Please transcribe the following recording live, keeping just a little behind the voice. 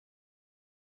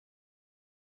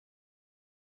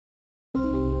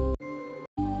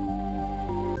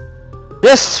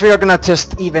Yes, we are gonna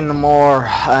test even more.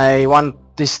 I want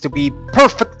this to be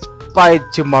perfect by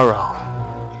tomorrow.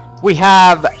 We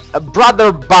have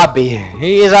brother Bobby.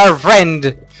 He is our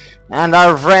friend. And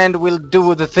our friend will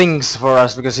do the things for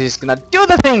us because he's gonna do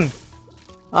the thing!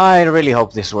 I really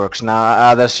hope this works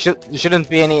now. There shouldn't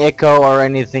be any echo or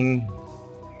anything.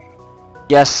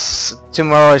 Yes,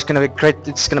 tomorrow is gonna be great.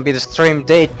 It's gonna be the stream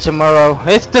date tomorrow.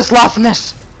 It's the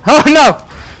Sloughness! Oh no!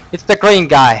 It's the green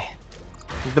guy.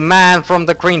 The man from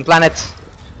the green planet.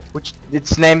 Which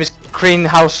its name is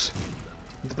Greenhouse.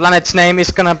 The planet's name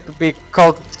is gonna be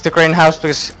called the Greenhouse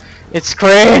because it's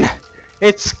green!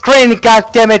 It's green,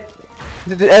 goddammit!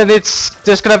 And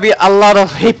there's gonna be a lot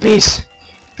of hippies.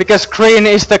 Because green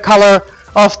is the color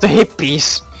of the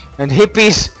hippies. And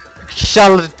hippies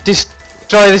shall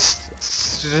destroy this.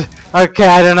 Okay,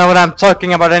 I don't know what I'm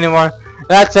talking about anymore.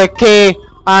 That's okay.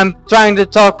 I'm trying to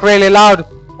talk really loud.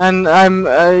 And I'm,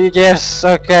 yes,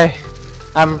 okay.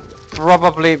 I'm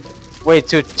probably way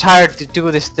too tired to do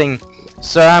this thing.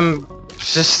 So I'm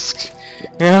just...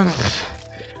 I'm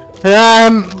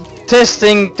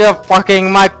testing the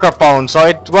fucking microphone so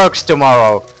it works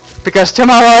tomorrow. Because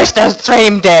tomorrow is the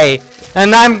stream day.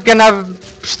 And I'm gonna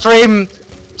stream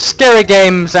scary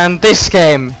games and this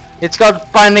game. It's called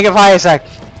Binding of Isaac.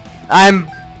 I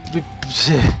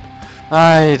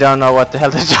don't know what the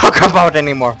hell to talk about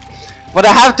anymore. But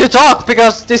I have to talk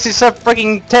because this is a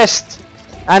freaking test.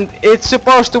 And it's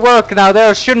supposed to work now.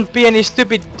 There shouldn't be any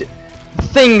stupid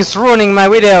things ruining my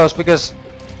videos because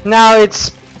now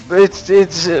it's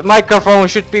microphone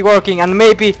should be working, and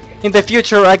maybe in the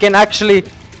future I can actually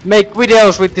make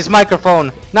videos with this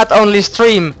microphone. Not only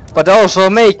stream, but also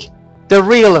make the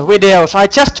real videos. I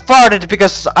just farted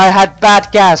because I had bad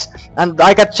gas and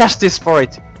I got justice for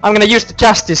it. I'm gonna use the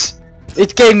justice.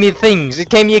 It gave me things. It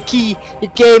gave me a key.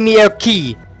 It gave me a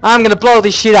key. I'm gonna blow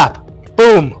this shit up.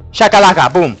 Boom. Shakalaka.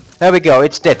 Boom. There we go.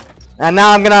 It's dead. And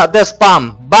now I'm gonna just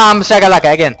bomb. Bomb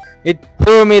shakalaka again. It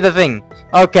threw me the thing.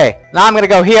 Okay. Now I'm gonna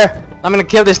go here. I'm gonna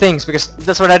kill these things because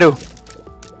that's what I do.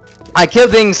 I kill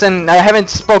things and I haven't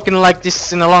spoken like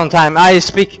this in a long time. I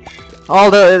speak all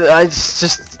the... I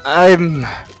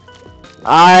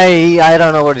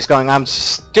don't know what is going on. I'm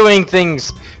just doing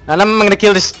things. And I'm gonna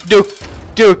kill this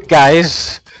Duke guy.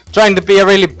 He's trying to be a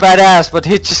really badass, but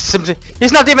he just simply...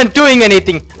 He's not even doing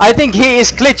anything. I think he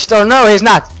is glitched, or no, he's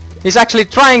not. He's actually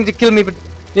trying to kill me, but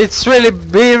it's really...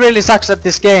 He really sucks at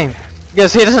this game.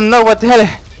 Because he doesn't know what the hell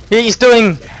he's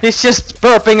doing. He's just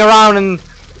burping around and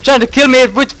trying to kill me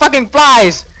with fucking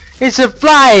flies. It's a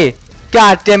fly.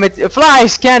 God damn it.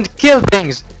 Flies can't kill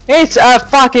things. It's a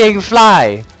fucking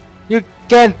fly. You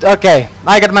can't... Okay,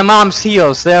 I got my mom's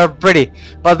heels. They're pretty,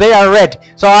 but they are red,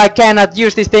 so I cannot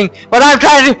use this thing. But I'm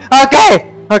trying to... Okay!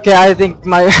 Okay, I think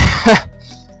my...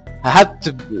 I had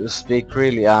to speak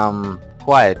really,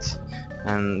 quiet.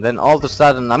 And then all of a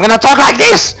sudden, I'm gonna talk like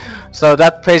this! So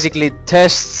that basically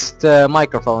tests the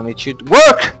microphone. It should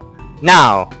work!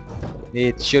 Now!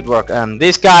 It should work.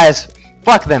 These guys,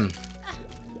 fuck them.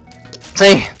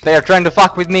 See, they are trying to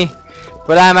fuck with me,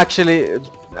 but I'm actually...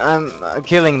 I'm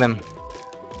killing them.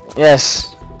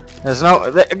 Yes. There's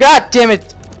no... God damn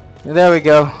it! There we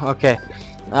go. Okay.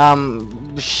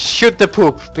 Shoot the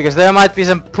poop, because there might be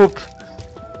some poop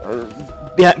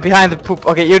behind the poop.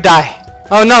 Okay, you die.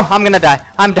 Oh no, I'm gonna die.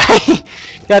 I'm dying.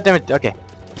 God damn it. Okay.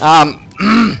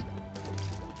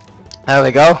 There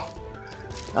we go.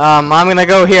 I'm gonna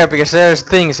go here because there's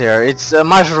things here. It's a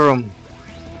mushroom.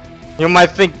 You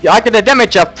might think I get a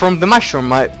damage up from the mushroom.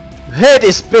 My head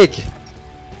is big.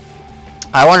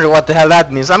 I wonder what the hell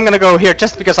that means. I'm gonna go here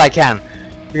just because I can.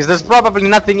 Because there's probably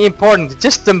nothing important.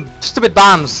 Just some stupid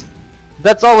bombs.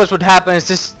 That's always what happens.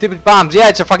 Just stupid bombs. Yeah,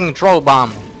 it's a fucking troll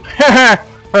bomb.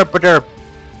 Herp.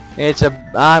 It's a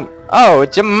oh,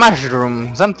 it's a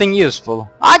mushroom. Something useful.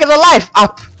 I got a life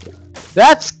up.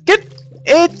 That's good.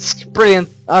 It's brilliant.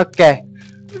 Okay.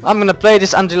 I'm gonna play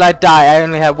this until I die. I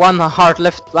only have one heart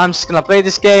left. I'm just gonna play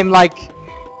this game like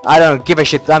I don't give a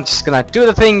shit. I'm just gonna do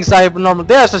the things I normally...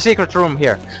 There's a secret room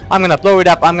here. I'm gonna blow it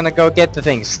up. I'm gonna go get the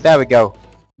things. There we go.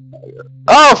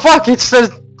 Oh fuck! It's the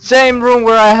same room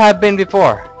where I have been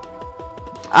before.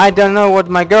 I don't know what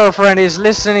my girlfriend is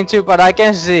listening to, but I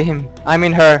can see him. I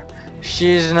mean her.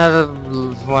 She's not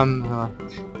one. Oh,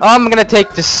 I'm gonna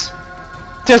take this.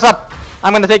 Just up.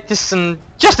 I'm gonna take this and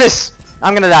just this.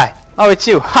 I'm gonna die. Oh, it's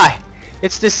you. Hi.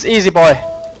 It's this easy boy.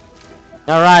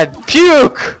 All right.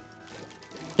 Puke.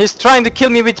 He's trying to kill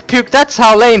me with puke. That's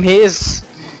how lame he is.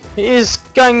 He is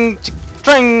trying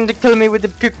to kill me with the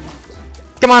puke.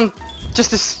 Come on.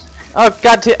 Just this. Oh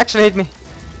god, he actually hit me.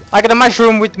 I got a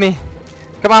mushroom with me.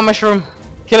 Come on, mushroom.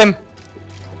 Kill him.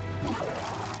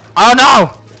 Oh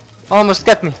no! Almost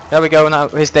got me. There we go. Now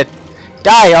he's dead.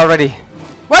 Die already.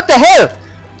 What the hell?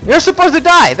 You're supposed to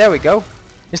die. There we go.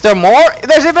 Is there more?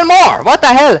 There's even more. What the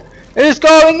hell is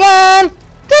going on?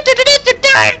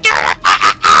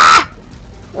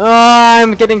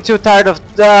 I'm getting too tired of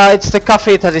it's the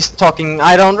coffee that is talking.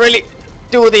 I don't really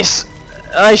do this.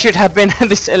 I should have been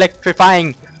this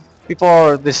electrifying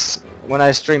before this when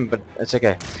I stream, but it's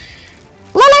okay.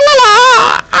 La la la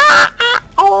la.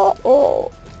 Oh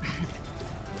oh.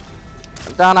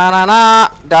 Da na na na.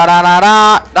 Da da da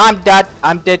da. I'm dead.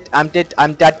 I'm dead. I'm dead.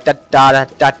 I'm dead. Da da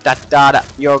da da da da.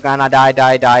 You're gonna die.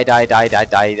 Die. Die. Die. Die. Die.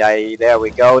 Die. Die. There we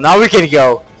go. Now we can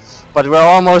go. But we're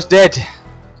almost dead.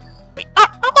 We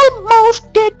are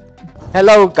almost dead.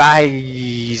 Hello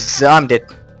guys. I'm dead.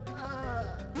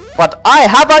 But I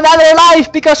have another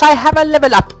life because I have a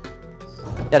level up.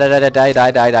 Da da da da die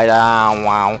die die die da.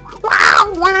 Wow.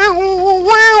 Wow wow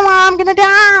wow. I'm gonna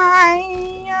die.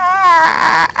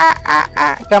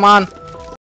 Come on.